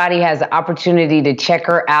anybody has the opportunity to check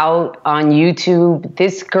her out on YouTube,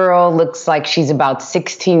 this girl looks like she's about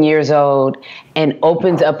 16 years old and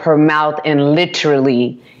opens up her mouth, and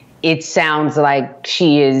literally it sounds like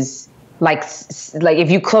she is like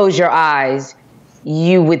if you close your eyes,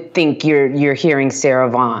 you would think you're hearing Sarah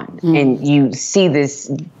Vaughan, and you see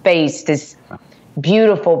this face, this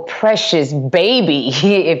beautiful, precious baby,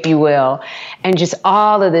 if you will, and just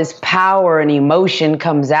all of this power and emotion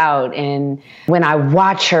comes out. And when I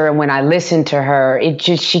watch her and when I listen to her,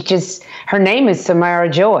 her name is Samara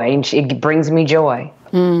Joy, and it brings me joy.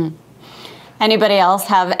 Anybody else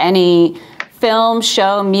have any film,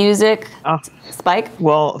 show, music? Spike?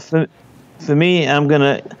 Well, for me, I'm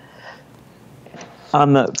gonna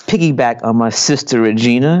piggyback on my sister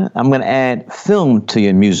Regina. I'm gonna add film to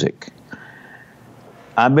your music.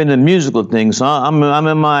 I've been in musical things. So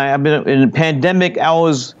I've been in the pandemic. I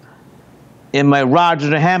was in my Rodgers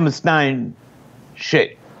and Hammerstein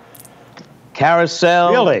shit.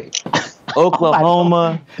 Carousel. Really?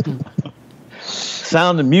 Oklahoma.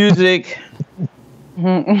 Sound of Music.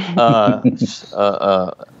 What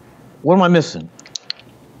am I missing?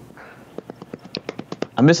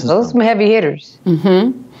 I'm missing Those some heavy hitters.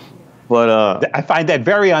 Mm-hmm. But I find that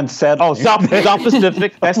very unsettling. oh, South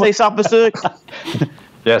Pacific. Did I say South Pacific?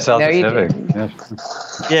 Yeah, South No, you Pacific.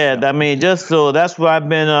 Yeah. Yeah, I mean, just so that's where I've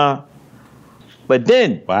been. But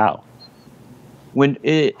then, Wow. when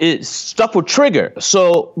it stuff will trigger.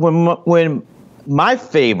 So when my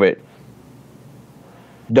favorite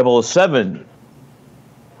 007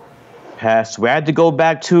 passed, we had to go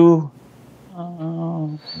back to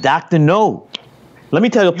Dr. No. Let me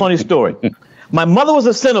tell you a funny story. My mother was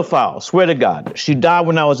a cinephile, swear to God. She died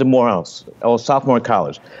when I was in Morehouse. I was sophomore in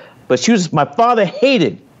college. But my father's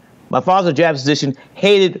a Japanese physician,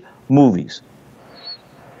 hated movies.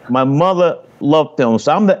 My mother loved films,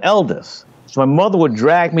 so I'm the eldest. So my mother would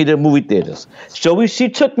drag me to movie theaters. So she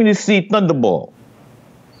took me to see Thunderball.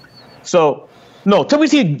 Took me to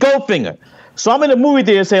see Goldfinger. So I'm in the movie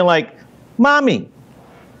theater saying like, Mommy,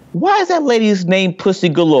 why is that lady's name Pussy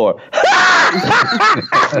Galore?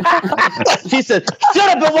 She said, shut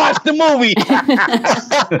up and watch the movie.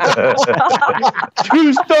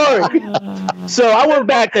 True story. So I went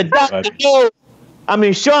back to Dr.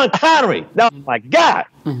 No. Sean Connery. Oh my God.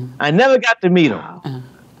 I never got to meet him. All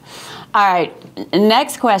right.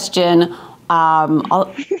 Next question.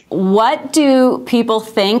 What do people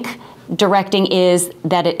think directing is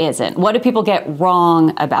that it isn't? What do people get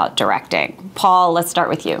wrong about directing? Paul, let's start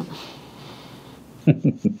with you.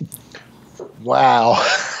 Wow.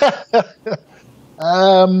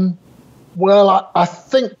 Well, I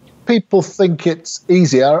think people think it's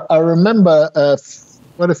easy. I remember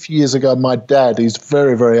quite a few years ago, my dad, he's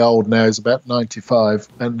very, very old now, he's about 95,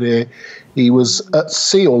 and he was at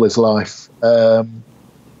sea all his life. So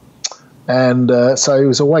he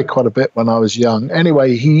was away quite a bit when I was young.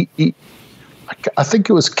 Anyway, I think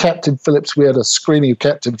it was Captain Phillips. We had a screening of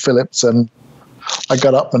Captain Phillips, and I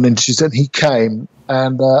got up and introduced him. He came,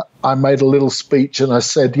 and I made a little speech, and I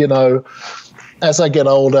said, as I get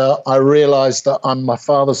older, I realize that I'm my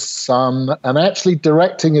father's son, and actually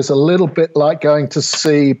directing is a little bit like going to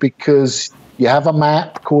sea, because you have a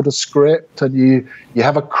map called a script, and you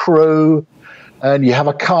have a crew, and you have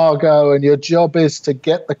a cargo, and your job is to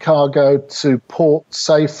get the cargo to port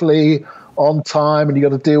safely on time, and you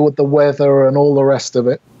got to deal with the weather and all the rest of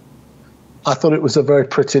it. I thought it was a very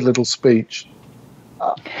pretty little speech.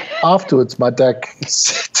 Afterwards, my dad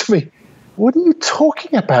said to me, "What are you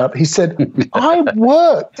talking about?" He said, "I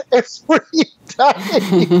worked every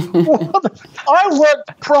day. I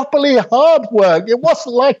worked properly hard work. It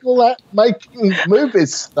wasn't like all that making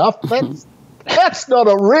movies stuff. That's not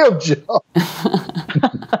a real job."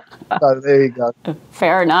 So there you go.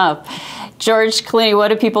 Fair enough. George Clooney, what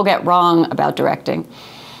do people get wrong about directing?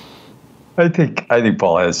 I think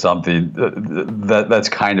Paul has something that's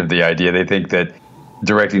kind of the idea. They think that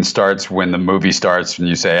directing starts when the movie starts, when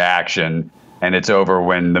you say action, and it's over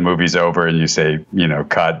when the movie's over and you say,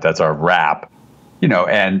 cut, that's our wrap.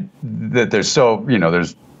 And that there's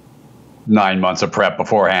there's 9 months of prep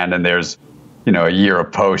beforehand, and there's, a year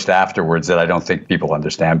of post afterwards that I don't think people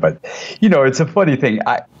understand. But, it's a funny thing.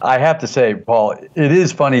 I have to say, Paul, it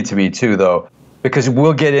is funny to me too, though, because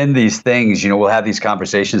we'll get in these things, we'll have these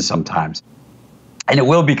conversations sometimes, and it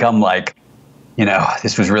will become like,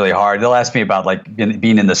 this was really hard. They'll ask me about like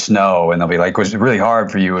being in the snow, and they'll be like, was it really hard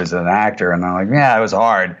for you as an actor? And I'm like, yeah, it was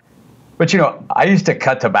hard. But, I used to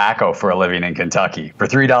cut tobacco for a living in Kentucky for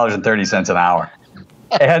 $3.30 an hour.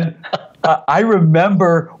 And I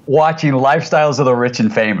remember watching Lifestyles of the Rich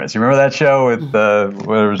and Famous. You remember that show with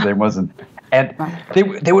whatever his name was? And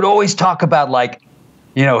they would always talk about like,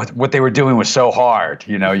 what they were doing was so hard.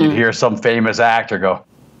 You'd hear some famous actor go,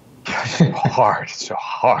 it's so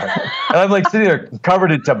hard. And I'm like sitting there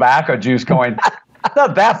covered in tobacco juice going, it's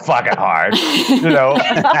not that fucking hard,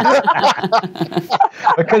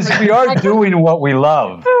 because we are doing what we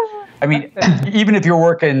love. I mean, even if you're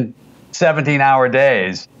working 17-hour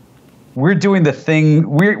days, we're doing the thing.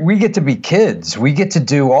 We get to be kids. We get to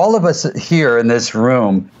do, all of us here in this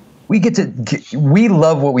room, we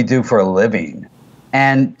love what we do for a living.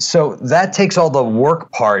 And so that takes all the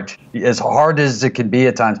work part, as hard as it can be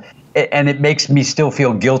at times, and it makes me still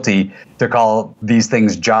feel guilty to call these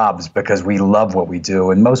things jobs, because we love what we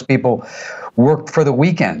do. And most people work for the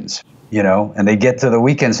weekends, and they get to the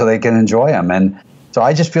weekends so they can enjoy them. And so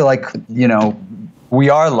I just feel like, we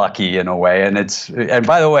are lucky in a way. And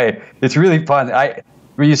by the way, it's really fun.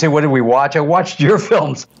 when you say, what did we watch? I watched your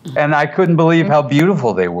films, and I couldn't believe how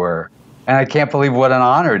beautiful they were. And I can't believe what an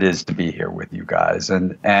honor it is to be here with you guys.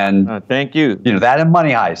 And thank you. You know, that and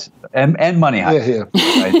Money Heist. And Money Heist.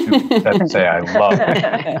 Yeah. I do have to say I love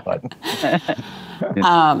it. But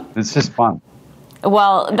it's just fun.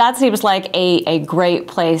 Well, that seems like a great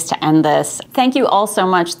place to end this. Thank you all so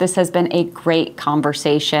much. This has been a great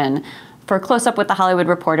conversation. For Close Up with the Hollywood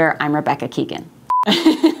Reporter, I'm Rebecca Keegan.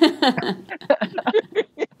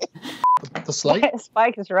 The slate?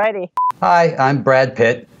 Spike is ready. Hi, I'm Brad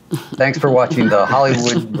Pitt. Thanks for watching the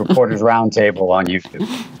Hollywood Reporters Roundtable on YouTube.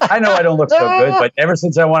 I know I don't look so good, but ever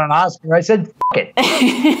since I won an Oscar, I said, F it.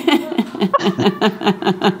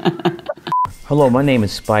 Hello, my name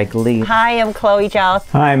is Spike Lee. Hi, I'm Chloé Zhao.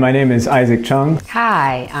 Hi, my name is Isaac Chung.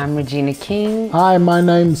 Hi, I'm Regina King. Hi, my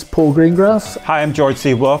name's Paul Greengrass. Hi, I'm George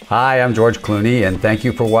C. Wolfe. Hi, I'm George Clooney, and thank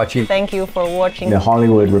you for watching Thank you for watching The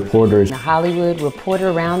Hollywood Reporters. The Hollywood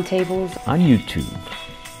Reporter Roundtables On YouTube.